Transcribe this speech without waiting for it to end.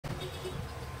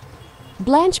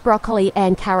Blanch broccoli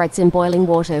and carrots in boiling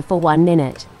water for 1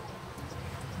 minute.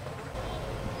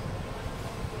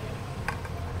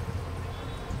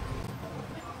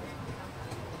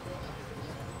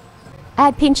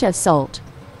 Add pinch of salt.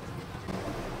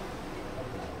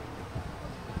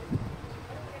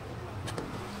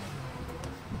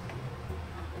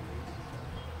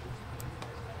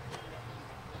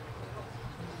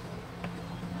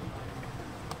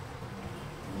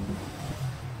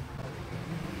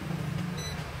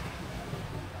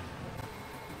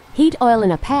 Heat oil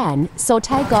in a pan,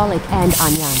 sauté garlic and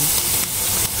onion.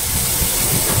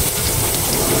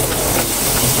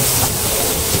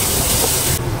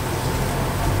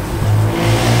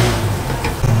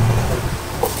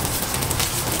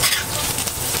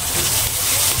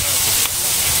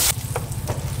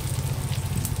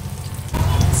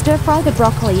 Stir-fry the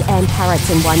broccoli and carrots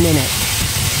in 1 minute.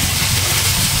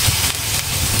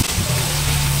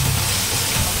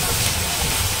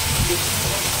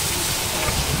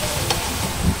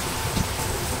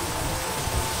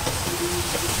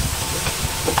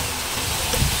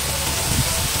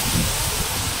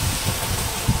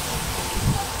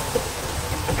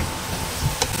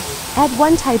 Add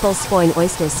 1 tablespoon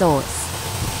oyster sauce,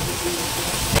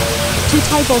 2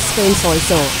 tablespoons soy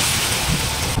sauce,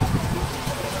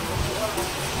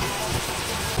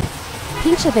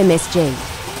 pinch of MSG.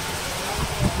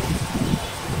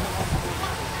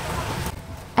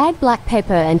 Add black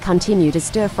pepper and continue to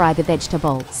stir-fry the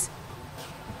vegetables.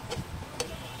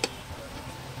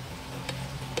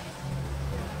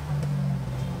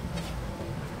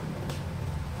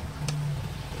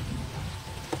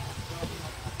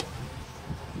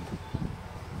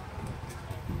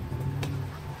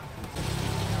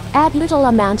 Add little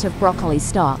amount of broccoli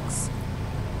stalks.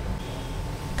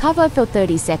 Cover for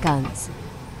 30 seconds.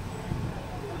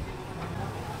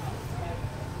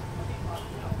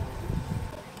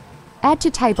 Add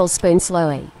 2 tablespoons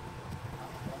slurry.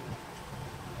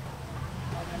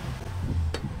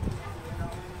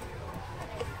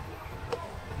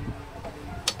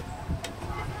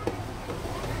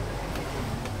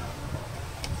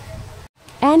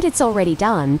 And it's already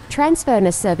done. Transfer in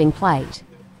a serving plate.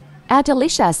 Our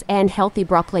delicious and healthy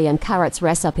broccoli and carrots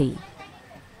recipe.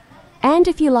 And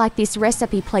if you like this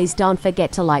recipe, please don't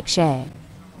forget to like, share,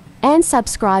 and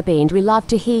subscribe, and we love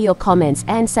to hear your comments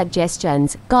and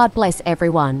suggestions. God bless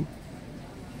everyone.